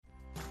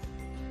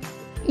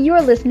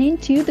You're listening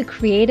to the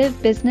Creative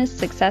Business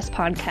Success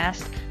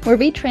Podcast, where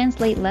we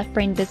translate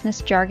left-brain business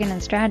jargon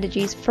and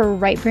strategies for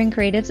right-brain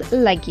creatives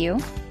like you.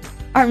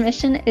 Our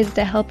mission is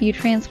to help you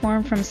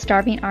transform from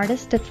starving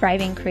artist to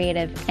thriving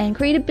creative and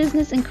create a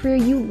business and career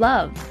you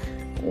love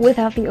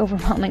without the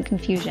overwhelming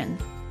confusion.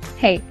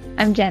 Hey,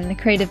 I'm Jen, the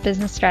creative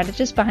business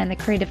strategist behind the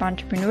Creative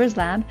Entrepreneurs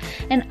Lab,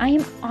 and I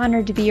am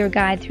honored to be your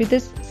guide through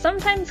this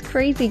sometimes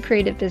crazy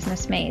creative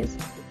business maze.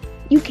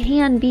 You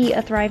can be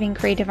a thriving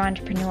creative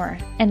entrepreneur,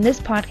 and this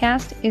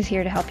podcast is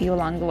here to help you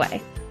along the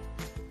way.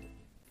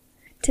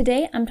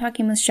 Today, I'm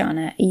talking with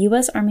Shawna, a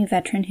U.S. Army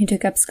veteran who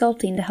took up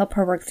sculpting to help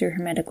her work through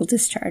her medical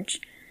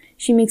discharge.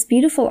 She makes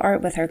beautiful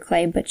art with her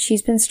clay, but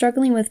she's been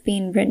struggling with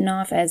being written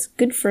off as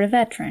good for a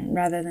veteran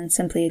rather than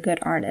simply a good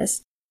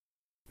artist.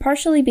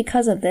 Partially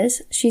because of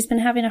this, she's been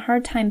having a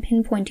hard time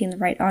pinpointing the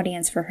right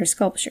audience for her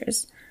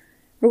sculptures.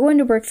 We're going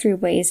to work through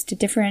ways to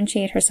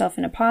differentiate herself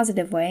in a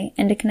positive way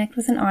and to connect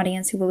with an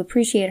audience who will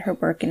appreciate her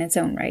work in its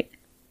own right.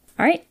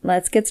 All right,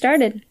 let's get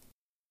started.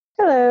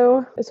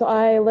 Hello. So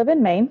I live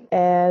in Maine.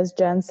 As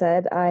Jen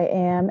said, I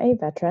am a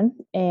veteran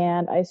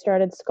and I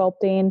started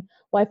sculpting.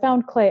 Well, I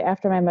found clay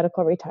after my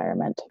medical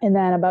retirement. And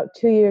then about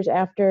 2 years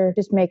after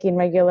just making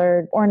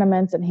regular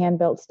ornaments and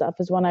hand-built stuff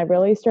is when I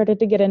really started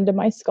to get into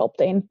my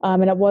sculpting.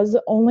 And it was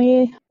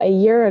only a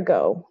year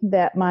ago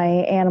that my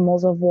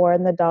Animals of War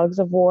and the Dogs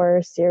of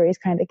War series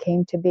kind of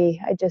came to be.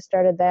 I just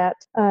started that.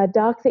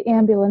 Doc the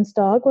Ambulance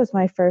Dog was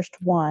my first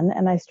one,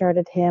 and I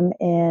started him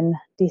in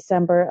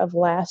December of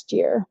last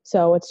year.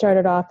 So it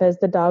started off as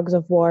the Dogs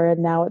of War,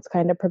 and now it's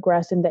kind of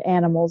progressed into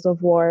Animals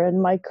of War. And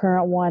my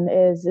current one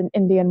is an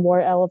Indian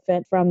war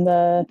elephant from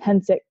the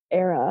Pensic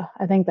era.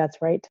 I think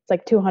that's right. It's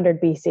like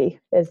 200 BC.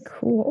 Is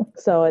cool.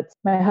 So it's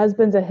my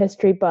husband's a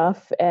history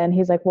buff, and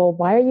he's like, well,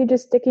 why are you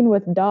just sticking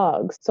with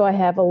dogs? So I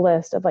have a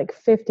list of like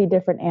 50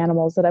 different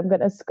animals that I'm going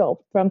to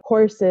sculpt, from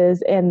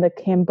horses and the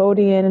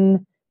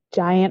Cambodian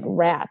giant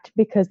rat,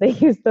 because they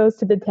use those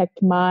to detect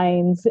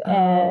mines,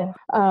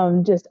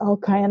 and just all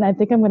kind. And I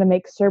think I'm going to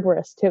make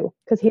Cerberus too,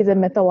 because he's a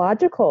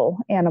mythological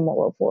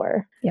animal of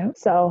war. Yeah.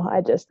 So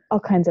all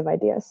kinds of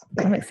ideas.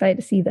 I'm excited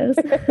to see those.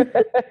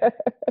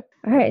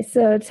 All right.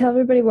 So tell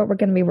everybody what we're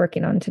going to be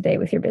working on today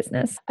with your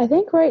business. I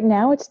think right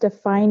now it's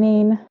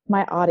defining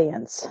my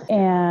audience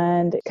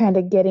and kind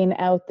of getting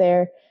out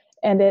there.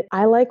 And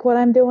I like what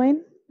I'm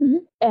doing. Mm-hmm.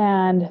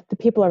 And the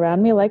people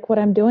around me like what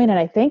I'm doing. And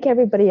I think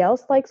everybody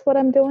else likes what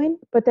I'm doing,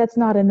 but that's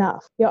not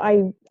enough.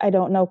 I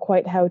don't know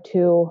quite how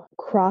to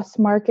cross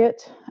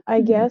market, I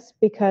guess,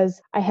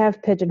 because I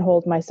have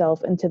pigeonholed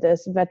myself into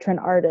this veteran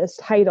artist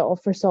title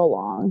for so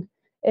long.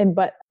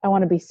 But I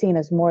want to be seen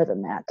as more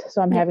than that.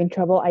 So I'm having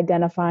trouble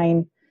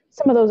identifying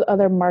some of those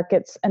other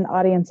markets and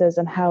audiences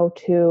and how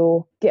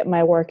to get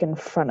my work in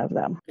front of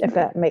them, if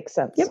that makes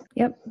sense.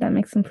 Yep, that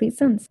makes complete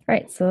sense. All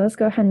right, so let's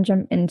go ahead and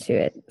jump into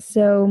it.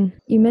 So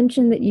you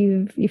mentioned that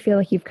you feel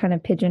like you've kind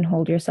of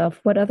pigeonholed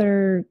yourself. What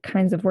other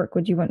kinds of work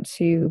would you want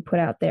to put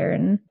out there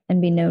and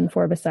be known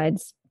for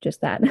besides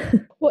just that?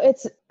 Well,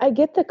 I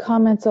get the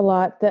comments a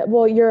lot that,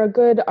 well, you're a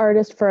good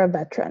artist for a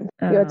veteran.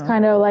 It's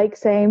kind of like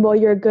saying, well,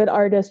 you're a good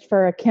artist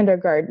for a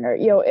kindergartner.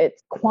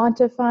 It's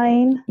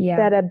quantifying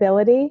that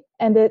ability.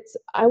 And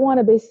I want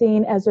to be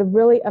seen as a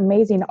really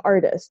amazing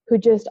artist who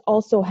just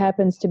also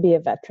happens to be a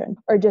veteran,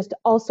 or just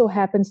also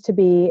happens to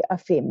be a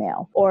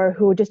female, or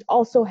who just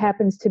also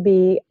happens to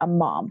be a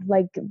mom.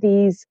 Like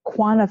these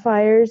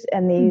quantifiers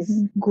and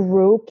these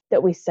groups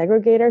that we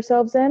segregate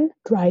ourselves in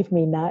drive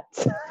me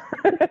nuts.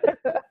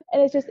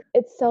 And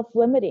it's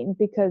self-limiting,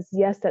 because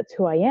yes, that's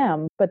who I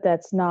am, but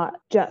that's not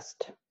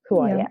just who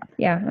I am.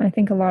 Yeah, I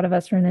think a lot of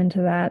us run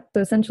into that.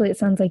 So essentially it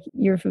sounds like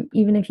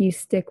even if you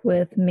stick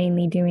with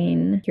mainly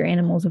doing your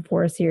Animals of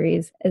War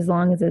series, as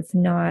long as it's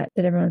not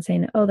that everyone's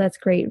saying, oh, that's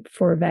great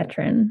for a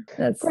veteran.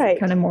 That's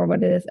kind of more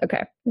what it is.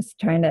 Okay. Just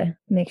trying to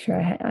make sure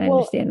I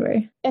understand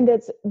where. And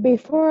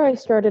before I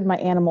started my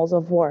Animals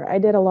of War, I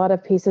did a lot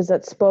of pieces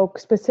that spoke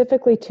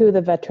specifically to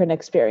the veteran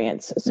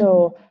experience.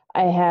 So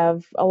I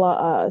have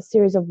a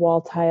series of wall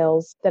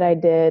tiles that I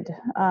did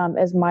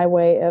as my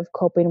way of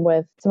coping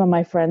with some of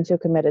my friends who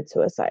committed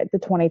suicide, the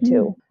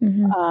 22.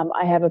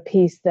 I have a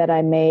piece that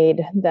I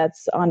made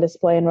that's on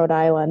display in Rhode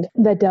Island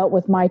that dealt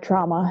with my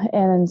trauma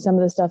and some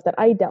of the stuff that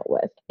I dealt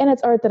with. And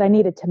it's art that I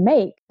needed to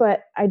make,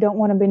 but I don't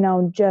want to be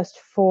known just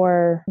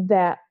for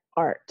that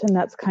art. And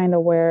that's kind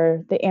of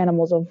where the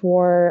Animals of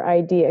War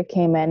idea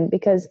came in,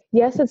 because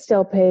yes, it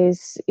still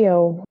pays,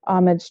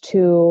 homage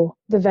to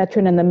the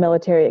veteran and the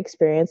military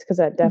experience, because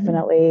that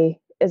definitely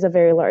is a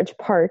very large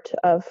part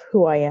of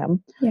who I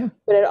am. Yeah.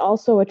 But it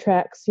also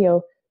attracts,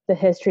 the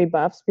history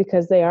buffs,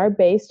 because they are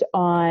based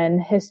on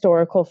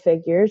historical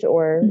figures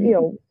or,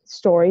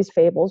 stories,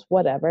 fables,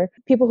 whatever.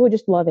 People who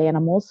just love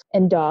animals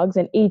and dogs,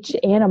 and each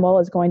animal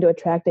is going to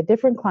attract a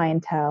different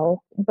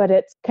clientele, but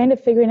it's kind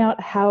of figuring out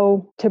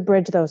how to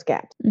bridge those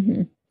gaps.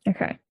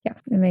 Okay. Yeah,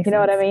 it makes You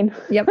know sense. what I mean?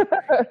 Yep.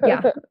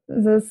 Yeah.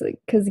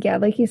 Because, yeah,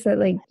 like you said,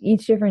 like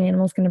each different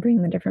animal is going to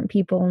bring the different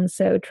people. And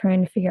so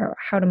trying to figure out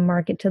how to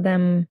market to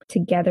them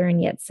together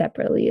and yet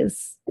separately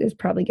is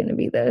probably going to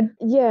be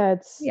Yeah,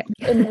 yeah.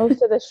 and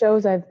most of the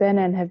shows I've been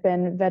in have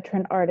been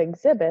veteran art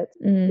exhibits,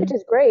 which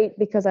is great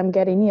because I'm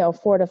getting,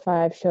 4 to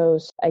 5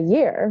 shows a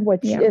year,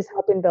 which is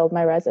helping build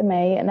my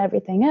resume and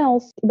everything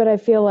else. But I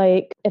feel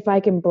like if I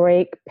can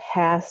break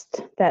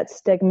past that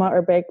stigma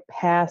or break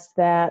past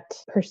that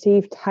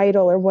perceived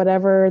title or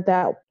whatever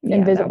that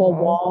invisible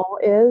that wall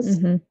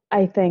is,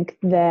 I think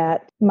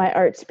that my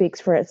art speaks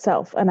for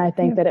itself. And I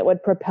think that it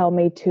would propel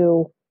me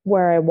to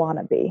where I want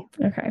to be.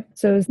 Okay.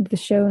 So is the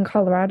show in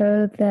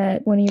Colorado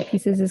that one of your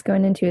pieces is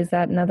going into, is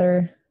that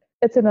another?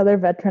 It's another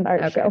veteran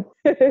art show.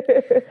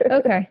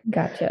 Okay.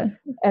 Gotcha.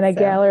 And a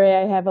gallery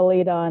I have a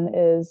lead on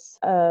is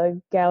a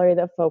gallery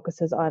that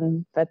focuses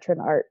on veteran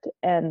art.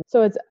 And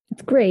so it's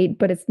great,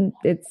 but it's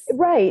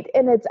right.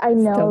 And I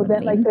know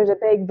that like there's a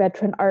big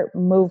veteran art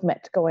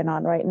movement going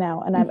on right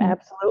now. And I'm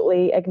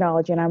absolutely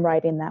acknowledging I'm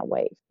riding that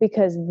wave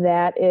because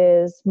that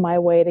is my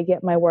way to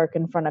get my work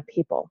in front of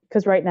people.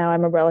 Because right now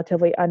I'm a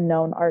relatively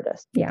unknown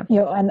artist. Yeah.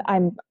 And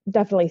I'm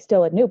definitely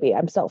still a newbie.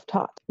 I'm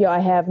self-taught. I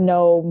have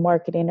no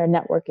marketing or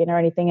networking or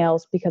anything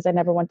else because I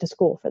never went to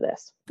school for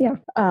this. Yeah.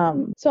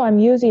 So I'm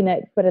using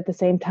it, but at the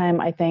same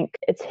time, I think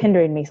it's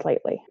hindering me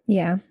slightly.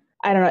 Yeah.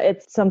 I don't know.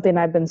 It's something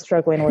I've been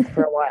struggling with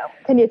for a while.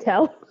 Can you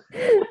tell?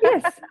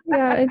 Yes.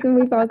 Yeah. I think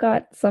we've all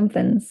got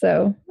something.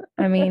 So,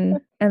 I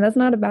mean, and that's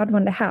not a bad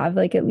one to have.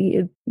 Like at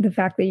least the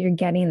fact that you're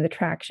getting the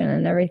traction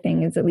and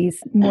everything is at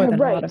least more than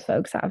a lot of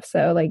folks have.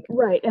 So like,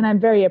 right. And I'm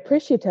very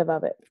appreciative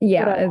of it.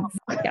 Yeah.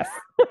 Yes.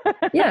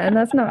 Yeah. And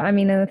that's not, I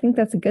mean, and I think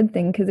that's a good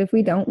thing because if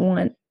we don't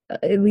want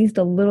at least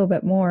a little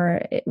bit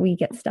more, we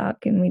get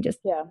stuck and we just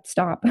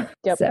stop.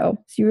 Yep. So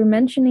you were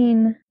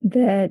mentioning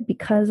that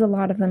because a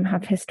lot of them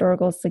have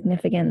historical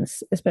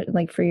significance, especially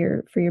like for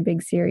your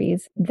big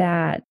series,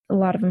 that a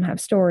lot of them have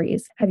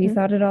stories. Have you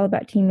thought at all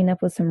about teaming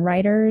up with some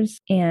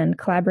writers and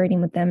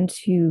collaborating with them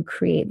to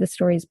create the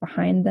stories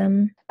behind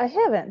them? I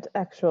haven't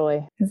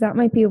actually. Because that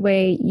might be a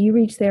way you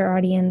reach their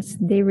audience,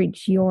 they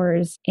reach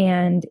yours,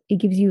 and it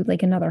gives you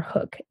like another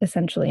hook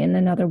essentially and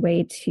another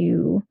way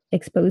to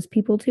expose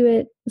people to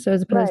it. So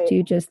as opposed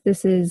to just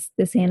this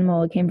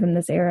animal, it came from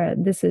this era,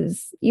 this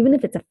is, even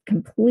if it's a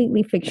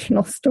completely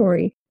fictional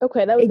story,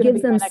 it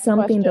gives them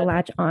something to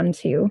latch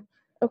onto.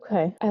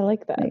 Okay, I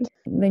like that.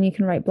 Then you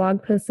can write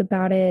blog posts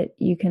about it.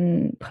 You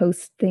can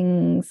post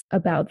things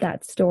about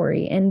that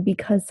story. And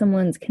because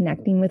someone's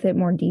connecting with it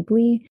more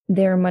deeply,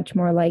 they're much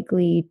more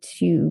likely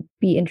to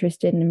be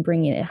interested in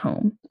bringing it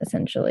home,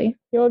 essentially.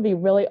 It would be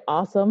really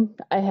awesome.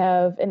 I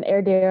have an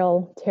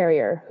Airedale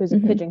Terrier who's a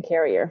pigeon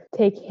carrier.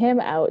 Take him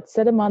out,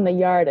 sit him on the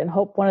yard, and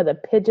hope one of the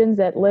pigeons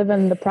that live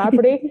in the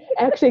property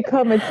actually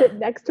come and sit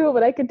next to him,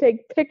 and I can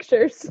take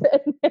pictures.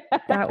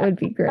 That would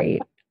be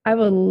great. I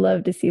would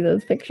love to see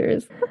those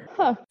pictures.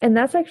 And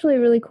that's actually a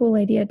really cool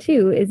idea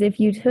too, is if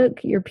you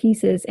took your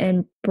pieces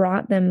and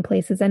brought them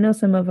places. I know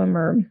some of them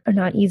are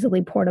not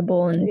easily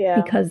portable, and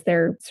because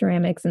they're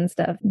ceramics and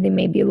stuff, they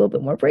may be a little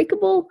bit more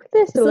breakable.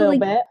 Just a little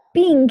bit.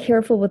 Being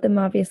careful with them,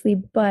 obviously,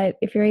 but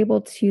if you're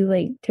able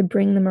to to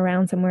bring them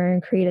around somewhere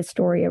and create a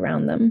story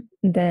around them,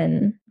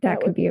 then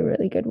that could be a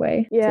really good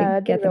way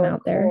to get them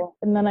out there.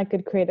 And then I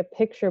could create a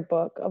picture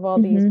book of all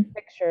these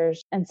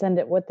pictures and send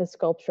it with the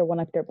sculpture when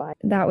I buy.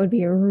 That would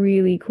be a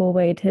really cool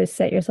way to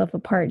set yourself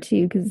apart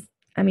too, because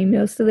I mean,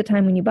 most of the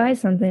time when you buy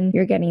something,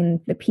 you're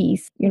getting the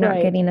piece. You're not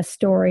getting a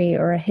story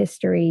or a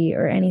history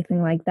or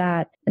anything like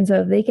that. And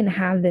so if they can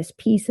have this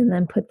piece and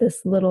then put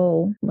this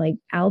little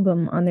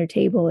album on their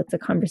table, it's a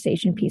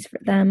conversation piece for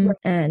them,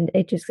 and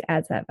it just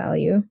adds that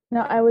value.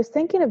 Now, I was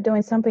thinking of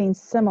doing something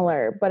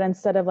similar, but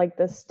instead of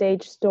the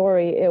stage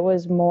story, it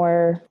was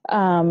more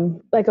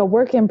like a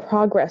work in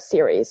progress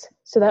series.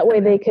 So that way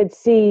they could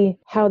see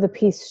how the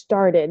piece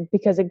started,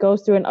 because it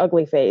goes through an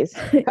ugly phase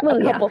a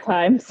couple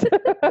times.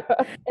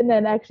 And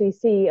then actually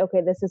see,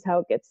 okay, this is how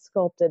it gets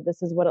sculpted.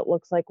 This is what it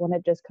looks like when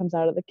it just comes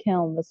out of the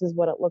kiln. This is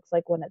what it looks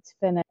like when it's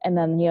finished. And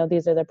then,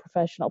 these are the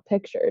professional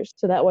pictures.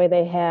 So that way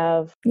they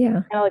have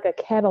kind of like a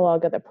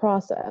catalog of the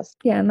process.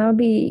 Yeah, and that would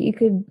be, you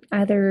could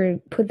either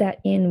put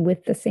that in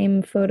with the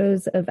same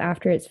photos of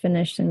after it's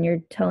finished and you're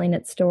telling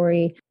its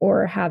story,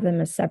 or have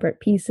them as separate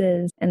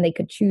pieces and they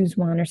could choose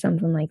one or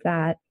something like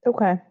that.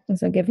 Okay. And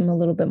so give them a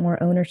little bit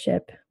more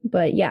ownership.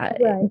 But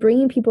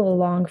bringing people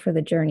along for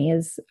the journey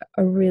is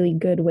a really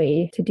good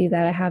way to do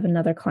that. I have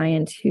another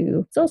client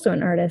who is also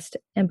an artist,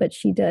 but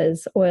she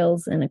does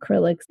oils and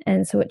acrylics.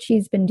 And so what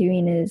she's been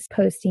doing is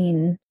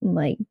posting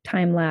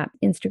time-lapse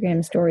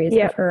Instagram stories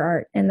of her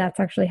art. And that's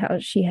actually how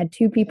she had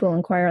 2 people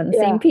inquire on the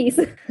same piece.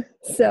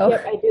 So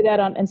I do that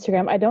on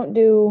Instagram. I don't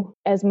do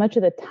as much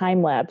of the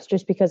time lapse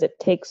just because it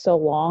takes so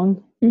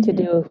long to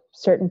do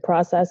certain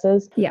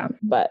processes. Yeah.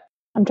 But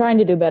I'm trying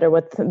to do better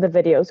with the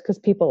videos because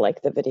people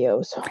like the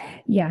videos.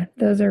 Yeah,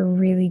 those are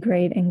really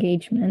great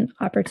engagement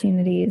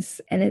opportunities.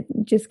 And it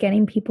just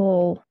getting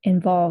people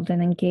involved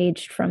and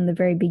engaged from the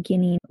very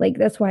beginning. Like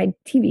that's why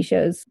TV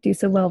shows do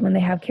so well when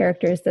they have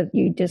characters that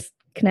you just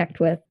connect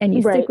with and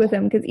you stick with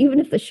them, because even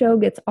if the show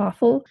gets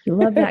awful, you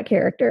love that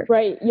character.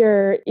 Right.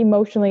 You're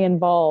emotionally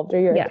involved, or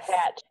you're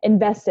attached,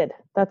 invested.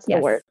 That's the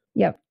word.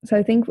 Yep. So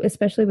I think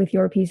especially with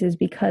your pieces,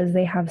 because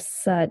they have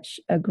such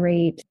a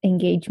great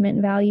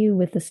engagement value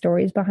with the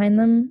stories behind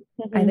them,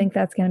 I think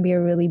that's going to be a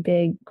really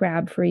big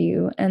grab for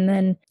you. And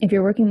then if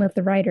you're working with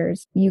the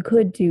writers, you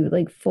could do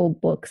like full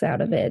books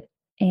out of it.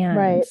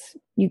 And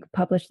you could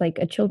publish like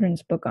a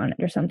children's book on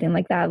it or something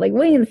like that, like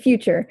way in the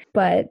future.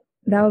 But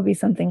that would be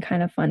something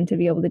kind of fun to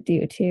be able to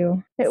do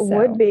too. It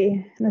would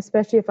be. And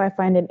especially if I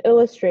find an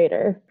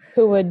illustrator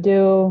who would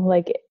do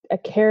like a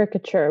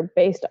caricature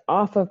based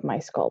off of my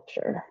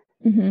sculpture.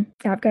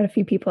 I've got a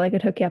few people I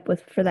could hook you up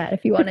with for that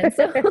if you wanted.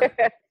 So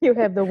you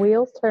have the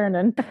wheels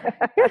turning.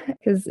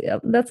 Because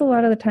that's a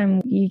lot of the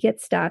time you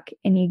get stuck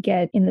and you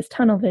get in this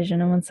tunnel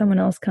vision. And when someone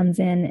else comes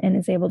in and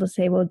is able to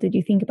say, well, did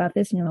you think about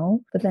this?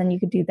 No, but then you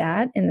could do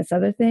that and this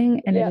other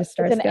thing. And it just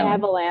starts going.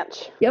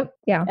 Avalanche. Yep.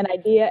 Yeah. An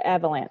idea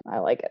avalanche. I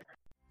like it.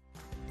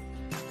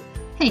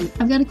 Hey,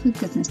 I've got a quick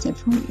business tip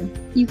for you.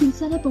 You can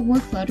set up a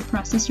workflow to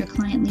process your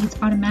client leads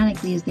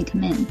automatically as they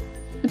come in.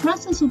 The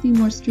process will be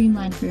more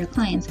streamlined for your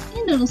clients,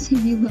 and it'll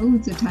save you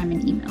loads of time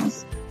in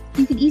emails.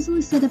 You can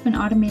easily set up an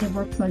automated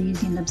workflow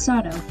using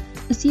Dubsado,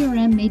 a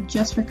CRM made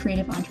just for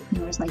creative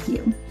entrepreneurs like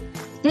you.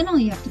 Then all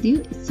you have to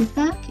do is sit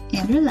back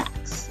and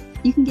relax.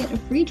 You can get a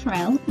free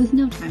trial with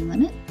no time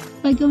limit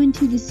by going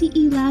to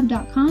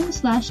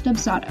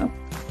thecelab.com/Dubsado.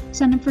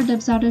 Sign up for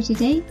Dubsado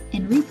today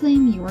and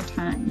reclaim your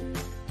time.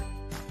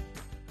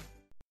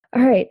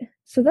 All right.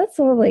 So that's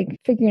all like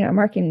figuring out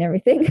marketing and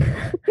everything.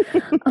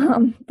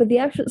 But the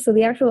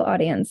actual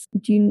audience,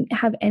 do you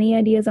have any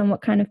ideas on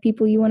what kind of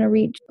people you want to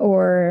reach?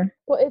 Or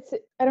I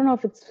don't know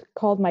if it's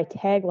called my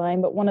tagline,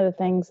 but one of the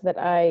things that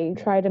I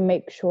try to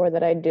make sure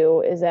that I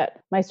do is that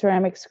my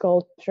ceramic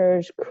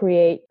sculptures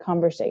create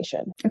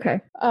conversation.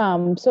 Okay.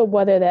 So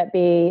whether that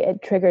be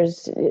it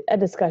triggers a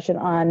discussion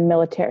on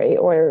military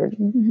or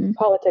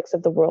politics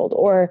of the world,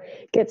 or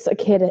gets a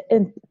kid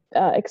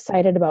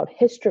excited about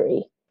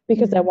history,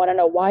 because I want to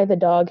know why the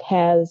dog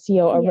has,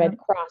 a red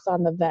cross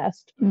on the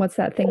vest. And what's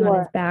that thing on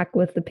his back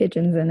with the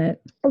pigeons in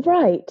it?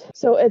 Right.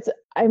 So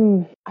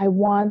I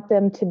want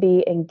them to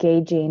be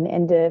engaging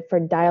and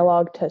for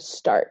dialogue to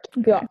start.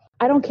 Okay.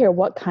 I don't care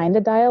what kind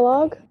of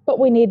dialogue, but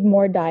we need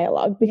more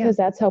dialogue, because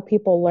that's how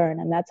people learn,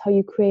 and that's how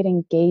you create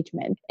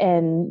engagement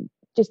and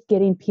just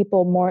getting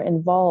people more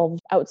involved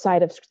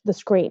outside of the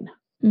screen.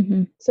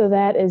 So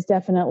that is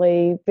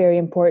definitely very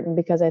important,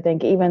 because I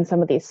think even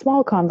some of these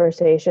small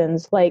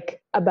conversations, like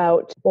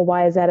about, well,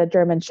 why is that a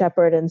German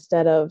Shepherd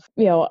instead of,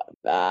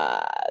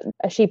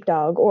 a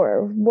sheepdog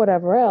or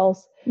whatever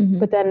else?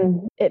 But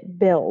then it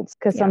builds,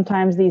 because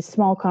sometimes these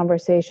small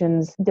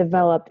conversations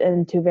develop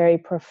into very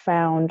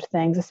profound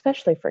things,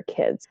 especially for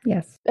kids.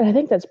 Yes. And I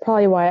think that's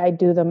probably why I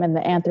do them in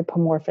the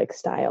anthropomorphic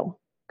style,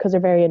 because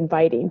they're very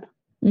inviting.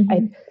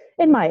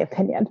 In my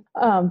opinion,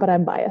 but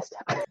I'm biased.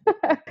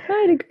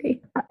 I'd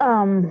agree.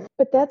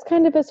 But that's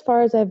kind of as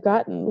far as I've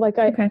gotten. Like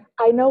I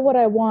know what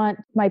I want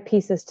my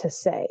pieces to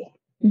say,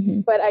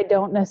 but I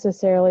don't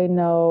necessarily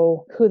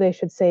know who they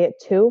should say it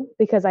to,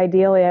 because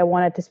ideally I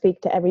want it to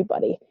speak to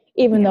everybody,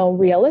 even though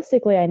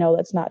realistically I know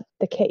that's not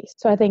the case.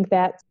 So I think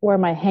that's where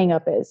my hang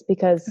up is,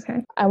 because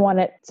I want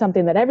it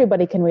something that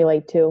everybody can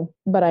relate to,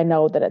 but I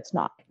know that it's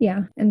not.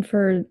 Yeah. And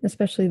for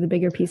especially the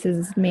bigger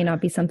pieces, may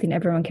not be something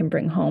everyone can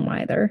bring home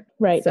either.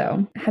 Right.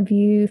 So have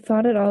you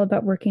thought at all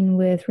about working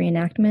with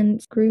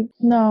reenactment groups?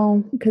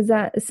 No. Because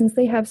since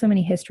they have so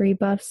many history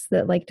buffs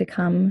that like to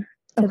come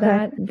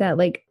to that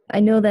like,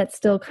 I know that's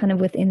still kind of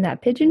within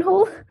that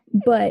pigeonhole,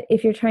 but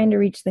if you're trying to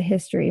reach the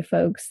history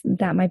folks,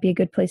 that might be a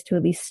good place to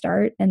at least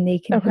start, and they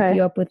can hook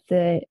you up with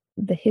the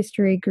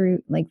history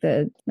group, like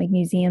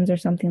museums or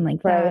something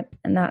like that,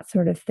 and that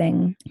sort of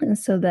thing,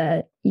 so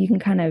that you can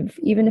kind of,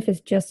 even if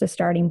it's just a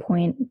starting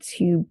point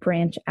to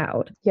branch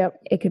out,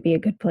 it could be a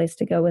good place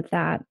to go with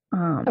that.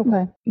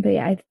 But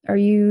yeah, are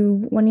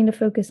you wanting to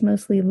focus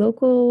mostly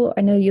local?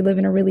 I know you live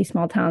in a really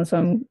small town, so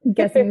I'm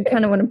guessing you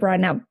kind of want to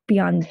broaden out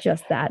beyond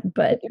just that,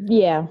 but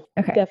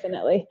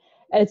definitely.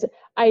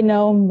 I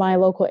know my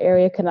local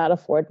area cannot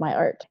afford my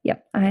art.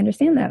 Yep, I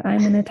understand that.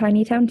 I'm in a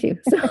tiny town too.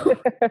 So.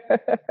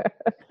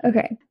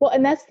 Okay. Well,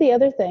 and that's the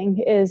other thing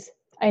is,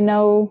 I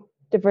know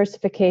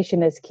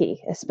diversification is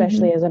key,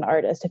 especially as an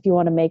artist. If you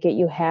want to make it,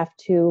 you have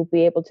to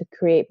be able to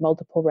create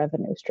multiple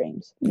revenue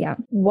streams. Yeah.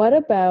 What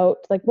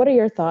are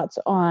your thoughts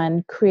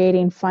on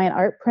creating fine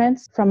art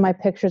prints from my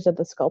pictures of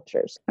the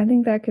sculptures? I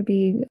think that could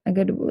be a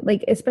good,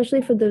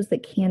 especially for those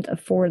that can't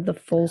afford the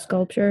full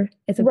sculpture.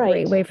 It's a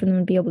great way for them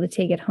to be able to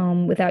take it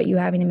home without you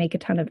having to make a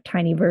ton of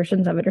tiny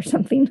versions of it or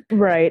something.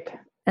 Right.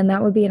 And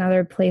that would be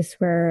another place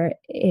where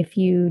if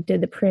you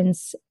did the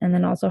prints and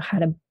then also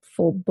had a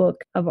full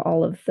book of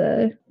all of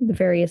the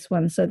various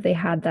ones. So they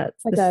had that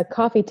like a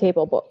coffee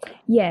table book.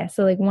 Yeah.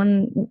 So like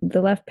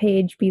the left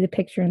page be the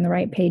picture and the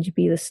right page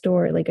be the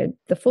story, like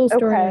the full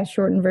story or a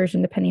shortened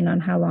version, depending on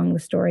how long the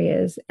story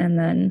is. And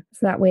then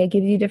so that way it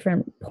gives you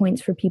different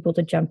points for people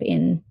to jump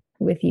in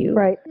with you.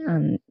 Right.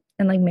 And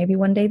like maybe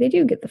one day they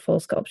do get the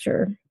full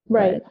sculpture.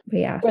 Right. But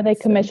yeah. Or they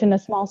commission a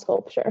small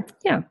sculpture.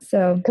 Yeah.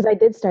 So. Because I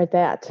did start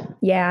that.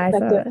 Yeah, I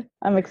saw that.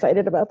 I'm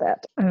excited about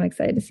that. I'm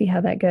excited to see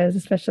how that goes,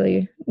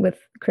 especially with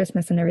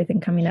Christmas and everything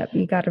coming up.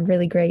 You got a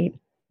really great.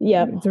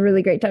 Yeah. It's a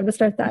really great time to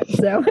start that.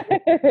 So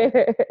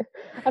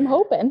I'm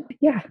hoping.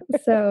 Yeah.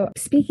 So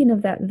speaking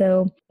of that,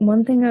 though,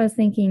 one thing I was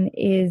thinking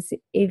is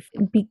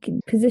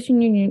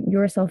positioning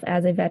yourself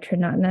as a veteran,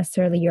 not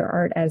necessarily your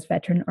art as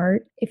veteran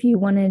art. If you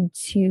wanted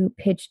to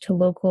pitch to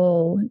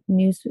local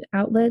news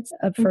outlets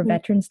for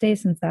Veterans Day,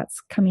 since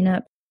that's coming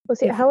up. Well,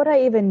 see, how would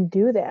I even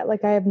do that?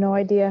 Like, I have no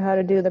idea how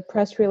to do the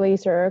press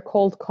release or a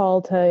cold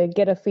call to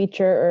get a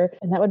feature,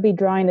 and that would be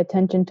drawing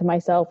attention to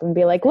myself and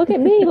be like, look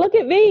at me, look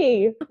at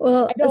me.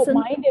 Well, I don't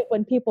mind it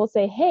when people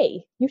say,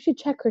 hey, you should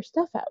check her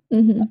stuff out.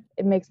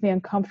 It makes me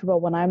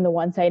uncomfortable when I'm the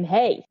one saying,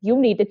 hey, you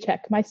need to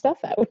check my stuff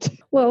out.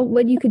 Well,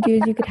 what you could do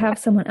is you could have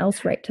someone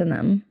else write to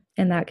them.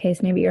 In that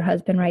case, maybe your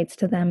husband writes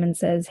to them and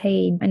says,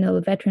 hey, I know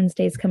the Veterans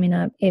Day is coming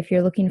up. If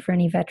you're looking for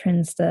any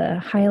veterans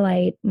to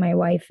highlight, my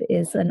wife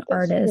is an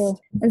artist. Cool.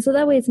 And so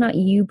that way it's not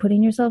you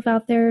putting yourself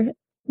out there.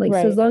 Like,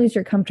 so as long as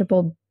you're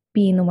comfortable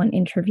being the one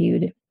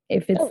interviewed,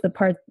 if it's the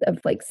part of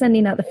like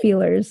sending out the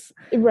feelers.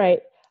 Right.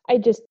 I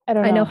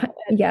don't know.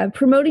 Yeah.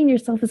 Promoting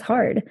yourself is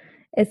hard.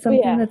 It's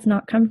something that's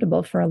not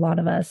comfortable for a lot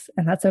of us,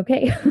 and that's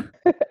okay.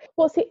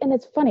 Well, see, and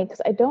it's funny because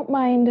I don't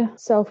mind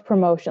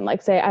self-promotion.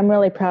 Like, say, I'm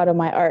really proud of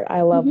my art.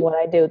 I love what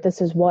I do.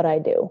 This is what I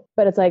do.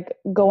 But it's like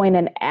going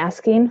and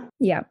asking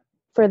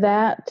for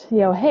that,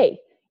 hey,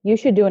 you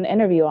should do an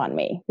interview on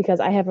me because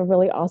I have a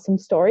really awesome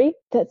story.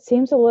 That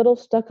seems a little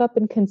stuck up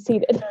and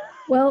conceited.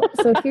 Well,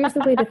 so here's the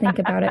way to think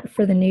about it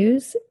for the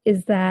news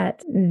is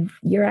that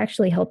you're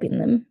actually helping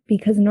them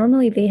because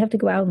normally they have to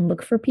go out and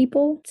look for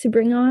people to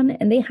bring on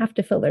and they have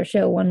to fill their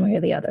show one way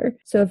or the other.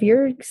 So if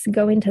you're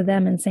going to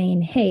them and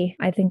saying, hey,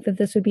 I think that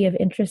this would be of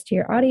interest to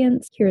your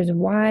audience, here's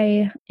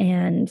why,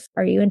 and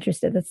are you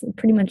interested? That's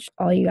pretty much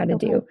all you got to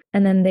do.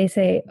 And then they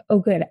say, oh,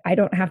 good, I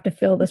don't have to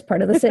fill this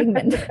part of the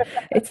segment.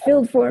 It's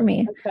filled for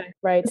me. Okay,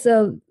 right.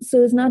 So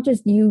it's not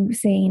just you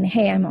saying,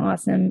 hey, I'm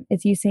awesome.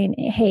 It's you saying,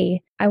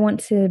 hey, I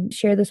want to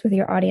share this with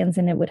your audience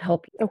and it would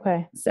help you.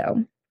 Okay.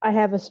 So I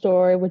have a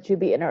story. Would you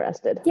be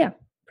interested? Yeah,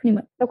 pretty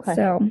much. Okay.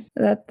 So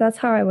that's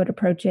how I would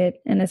approach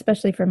it. And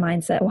especially for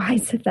mindset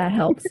wise, if that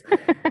helps,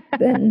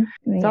 then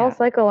it's all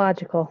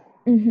psychological.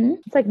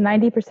 It's like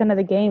 90% of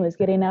the game is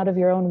getting out of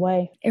your own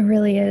way. It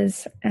really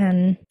is.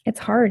 And it's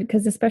hard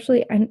because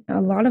especially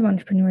a lot of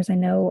entrepreneurs I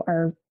know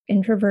are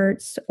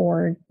introverts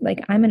or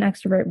like I'm an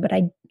extrovert, but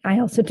I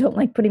also don't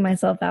like putting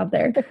myself out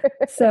there.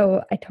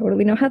 So I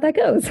totally know how that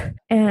goes.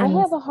 And I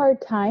have a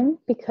hard time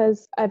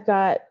because I've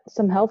got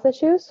some health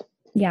issues.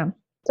 Yeah.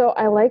 So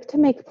I like to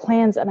make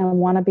plans and I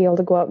want to be able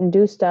to go out and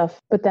do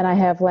stuff, but then I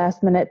have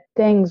last minute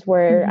things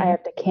where I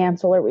have to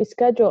cancel or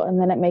reschedule and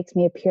then it makes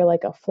me appear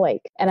like a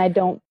flake. And I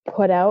don't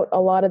put out a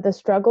lot of the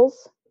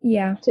struggles.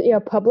 Yeah.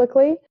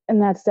 Publicly.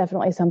 And that's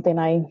definitely something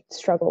I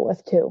struggle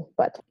with too.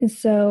 But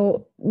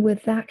so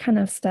with that kind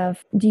of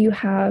stuff, do you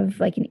have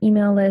like an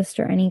email list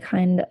or any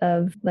kind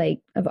of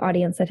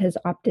audience that has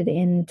opted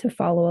in to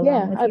follow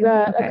along with you?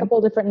 Yeah, I've got a couple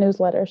of different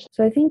newsletters.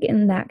 So I think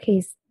in that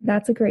case,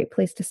 that's a great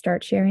place to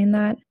start sharing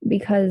that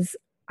because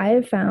I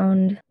have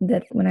found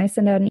that when I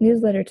send out a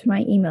newsletter to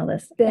my email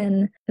list,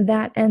 then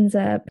that ends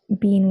up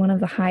being one of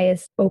the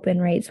highest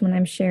open rates when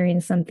I'm sharing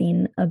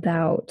something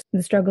about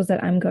the struggles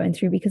that I'm going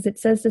through because it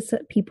says to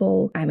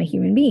people, I'm a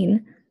human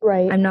being.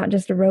 Right. I'm not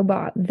just a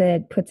robot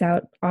that puts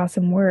out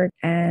awesome work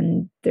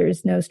and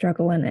there's no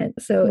struggle in it.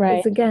 So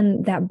it's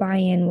again that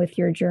buy-in with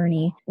your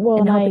journey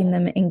and helping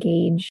them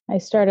engage. I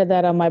started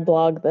that on my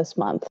blog this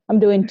month. I'm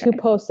doing 2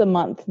 posts a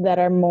month that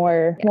are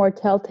more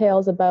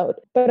telltales about,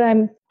 but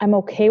I'm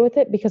okay with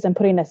it because I'm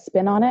putting a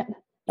spin on it.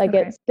 Like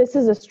this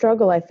is a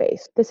struggle I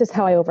face. This is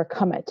how I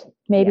overcome it.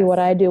 Maybe what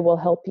I do will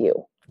help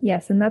you.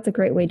 Yes, and that's a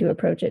great way to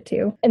approach it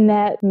too. And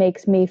that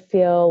makes me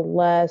feel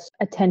less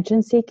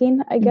attention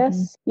seeking, I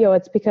guess.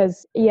 It's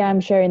because,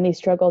 I'm sharing these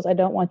struggles. I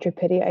don't want your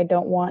pity. I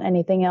don't want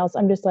anything else.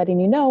 I'm just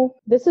letting you know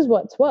this is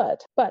what's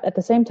what. But at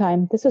the same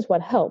time, this is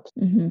what helps.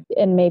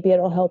 And maybe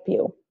it'll help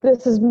you.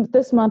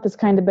 This month has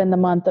kind of been the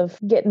month of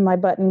getting my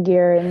butt in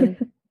gear and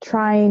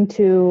trying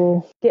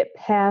to get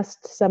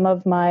past some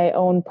of my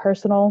own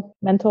personal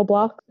mental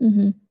block.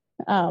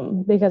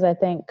 Because I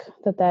think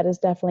that has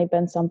definitely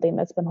been something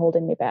that's been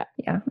holding me back.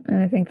 Yeah,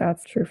 and I think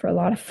that's true for a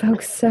lot of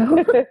folks.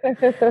 So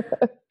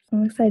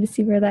I'm excited to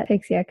see where that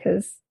takes you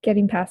because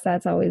getting past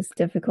that's always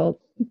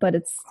difficult, but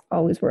it's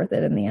always worth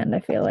it in the end,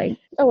 I feel like.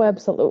 Oh,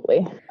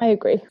 absolutely. I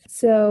agree.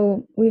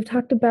 So we've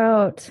talked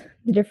about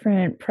the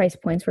different price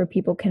points where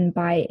people can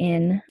buy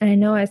in. And I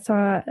know I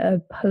saw a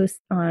post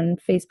on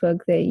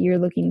Facebook that you're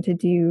looking to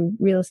do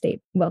real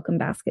estate welcome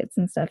baskets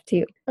and stuff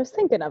too. I was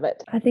thinking of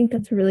it. I think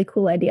that's a really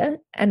cool idea.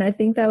 And I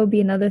think that would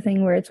be another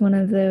thing where it's one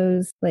of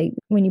those, like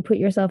when you put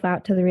yourself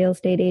out to the real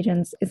estate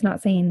agents, it's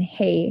not saying,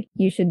 hey,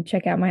 you should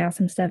check out my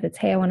awesome stuff. It's,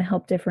 hey, I want to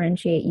help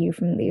differentiate you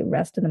from the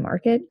rest of the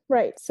market.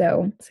 Right.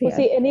 So well,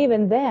 see, and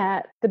even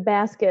that, the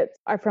baskets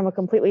are from a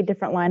completely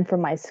different line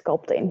from my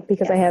sculpting,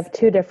 because I have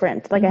two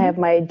different, like I have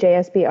my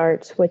JSB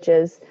Arts, which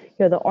is,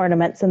 the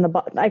ornaments and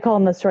I call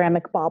them the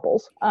ceramic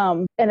baubles.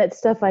 And it's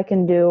stuff I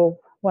can do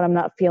when I'm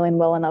not feeling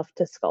well enough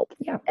to sculpt.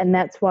 Yeah. And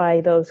that's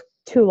why those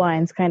two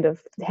lines kind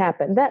of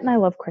happen. That, and I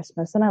love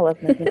Christmas, and I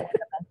love making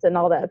ornaments and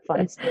all that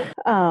fun stuff.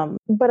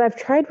 But I've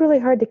tried really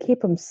hard to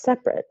keep them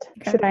separate.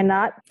 Okay. Should I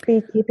not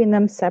be keeping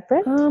them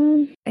separate?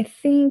 I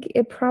think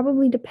it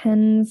probably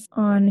depends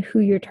on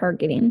who you're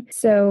targeting.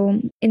 So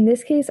in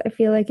this case, I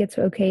feel like it's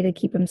okay to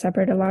keep them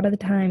separate. A lot of the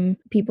time,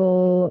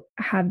 people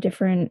have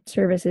different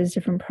services,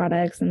 different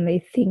products, and they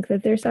think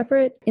that they're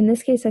separate. In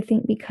this case, I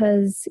think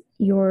because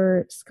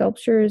your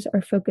sculptures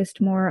are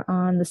focused more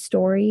on the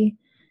story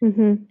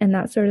and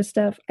that sort of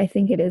stuff, I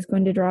think it is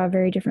going to draw a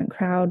very different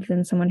crowd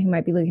than someone who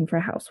might be looking for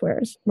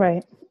housewares.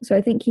 Right. So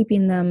I think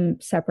keeping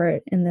them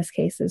separate in this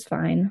case is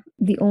fine.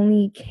 The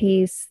only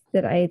case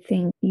that I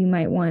think you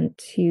might want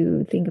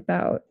to think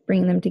about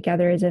bringing them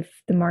together is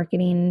if the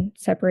marketing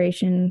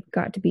separation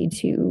got to be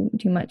too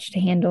much to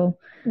handle.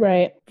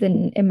 Right.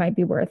 Then it might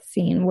be worth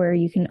seeing where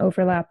you can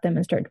overlap them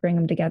and start to bring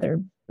them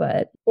together.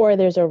 Or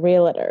there's a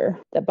realtor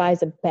that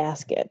buys a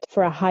basket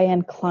for a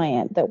high-end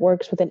client that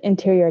works with an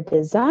interior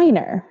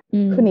designer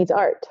who needs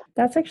art.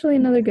 That's actually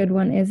another good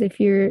one, is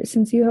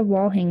since you have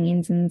wall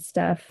hangings and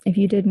stuff, if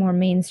you did more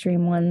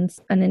mainstream ones,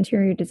 an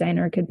interior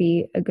designer could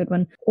be a good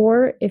one.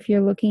 Or if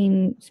you're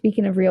looking,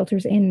 speaking of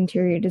realtors and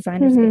interior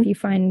designers, if you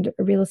find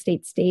a real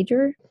estate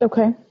stager,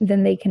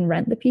 then they can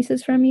rent the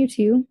pieces from you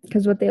too.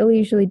 Because what they'll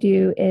usually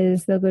do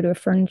is they'll go to a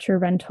furniture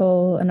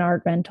rental, an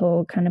art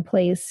rental kind of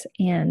place,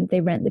 and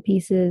they rent the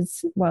pieces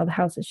while the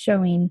house is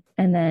showing,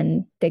 and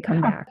then they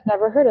come back.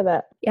 Never heard of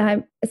that.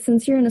 Yeah,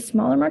 since you're in a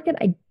smaller market,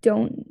 I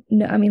don't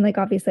know. I mean, like,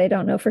 obviously I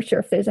don't know for sure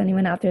if there's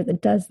anyone out there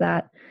that does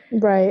that.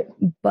 Right.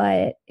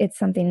 But it's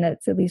something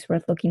that's at least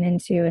worth looking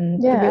into, and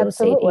the real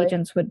estate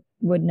agents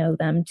would know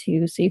them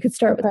too. So you could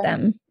start with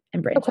them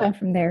and branch out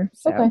from there.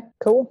 So. Okay,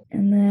 cool.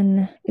 And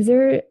then is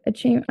there a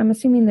chamber? I'm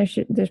assuming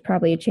there's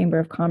probably a chamber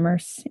of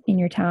commerce in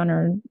your town,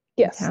 or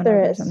yes,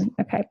 there is.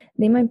 Okay.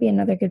 They might be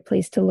another good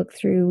place to look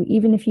through.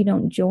 Even if you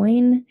don't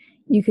join,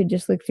 you could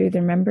just look through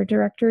their member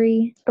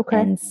directory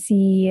and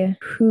see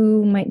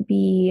who might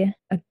be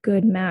a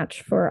good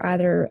match for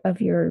either of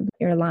your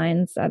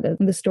lines, either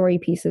the story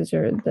pieces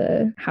or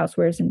the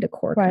housewares and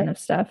decor kind of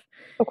stuff.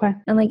 Okay.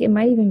 And like, it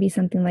might even be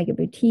something like a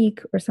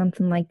boutique or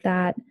something like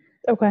that.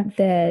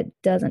 That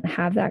doesn't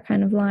have that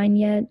kind of line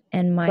yet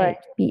and might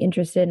be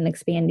interested in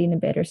expanding a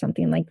bit or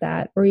something like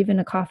that. Or even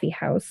a coffee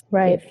house.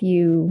 Right. If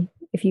you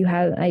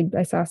have,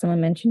 I saw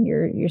someone mention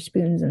your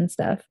spoons and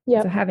stuff.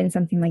 So having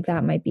something like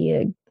that might be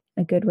a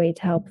good way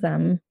to help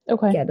them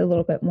get a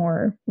little bit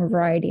more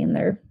variety in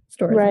their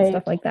stores and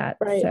stuff like that.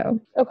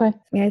 So,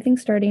 I think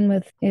starting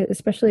with,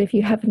 especially if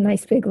you have a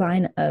nice big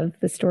line of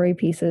the story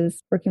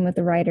pieces, working with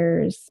the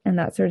writers and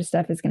that sort of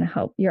stuff is going to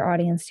help your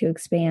audience to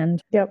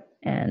expand.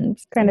 And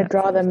kind of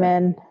draw them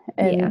in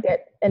and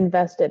get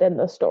invested in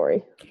the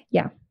story.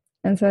 Yeah.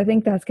 And so I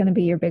think that's going to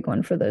be your big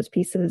one for those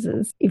pieces,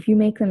 is if you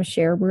make them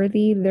share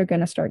worthy, they're going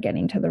to start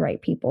getting to the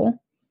right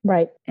people.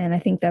 Right. And I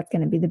think that's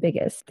going to be the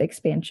biggest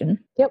expansion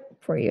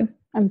for you.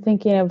 I'm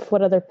thinking of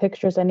what other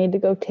pictures I need to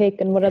go take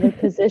and what other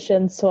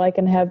positions so I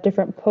can have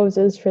different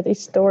poses for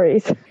these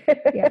stories.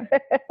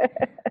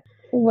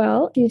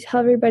 Well, do you tell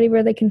everybody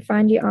where they can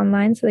find you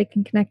online so they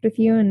can connect with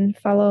you and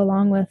follow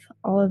along with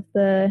all of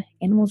the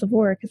Animals of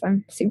War? Because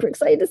I'm super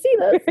excited to see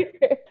those.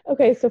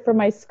 Okay, so for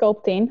my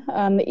sculpting,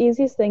 the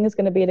easiest thing is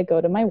going to be to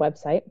go to my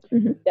website,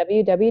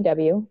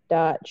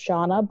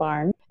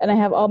 www.shawnabarnes. And I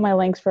have all my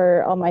links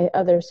for all my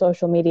other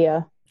social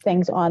media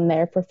things on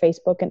there for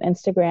Facebook and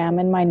Instagram,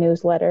 and my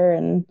newsletter,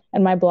 and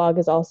my blog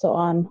is also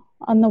on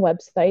the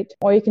website.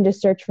 Or you can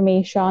just search for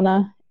me,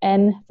 Shawna,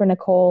 N for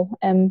Nicole,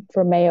 M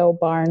for Mayo,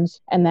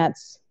 Barnes, and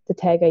that's the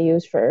tag I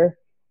use for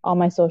all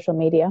my social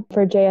media.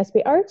 For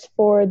JSB Arts,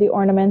 for the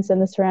ornaments and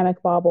the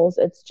ceramic baubles,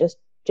 it's just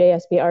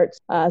JSB Arts.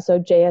 So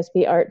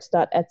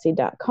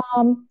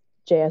jsbarts.etsy.com,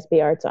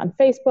 JSB Arts on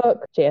Facebook,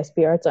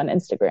 JSB Arts on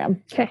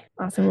Instagram. Okay,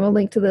 awesome. We'll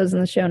link to those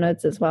in the show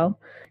notes as well.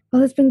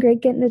 Well, it's been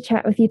great getting to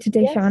chat with you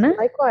today, Shawna.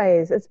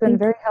 Likewise. It's been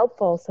very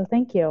helpful, so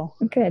thank you.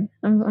 Good.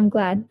 I'm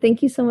glad.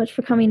 Thank you so much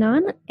for coming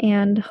on,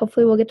 and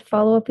hopefully we'll get to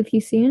follow up with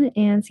you soon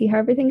and see how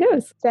everything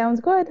goes.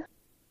 Sounds good.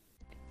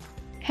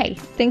 Hey,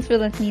 thanks for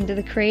listening to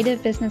the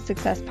Creative Business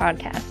Success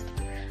Podcast.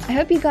 I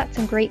hope you got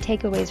some great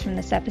takeaways from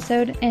this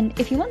episode, and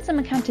if you want some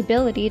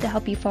accountability to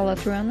help you follow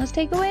through on those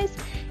takeaways,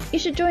 you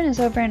should join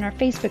us over in our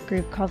Facebook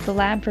group called The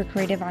Lab for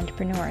Creative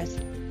Entrepreneurs.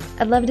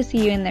 I'd love to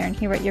see you in there and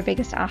hear what your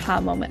biggest aha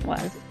moment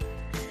was.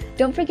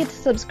 Don't forget to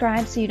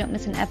subscribe so you don't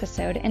miss an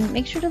episode, and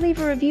make sure to leave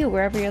a review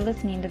wherever you're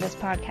listening to this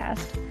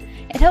podcast.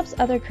 It helps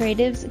other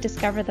creatives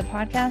discover the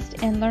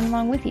podcast and learn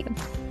along with you.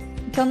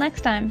 Until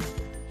next time.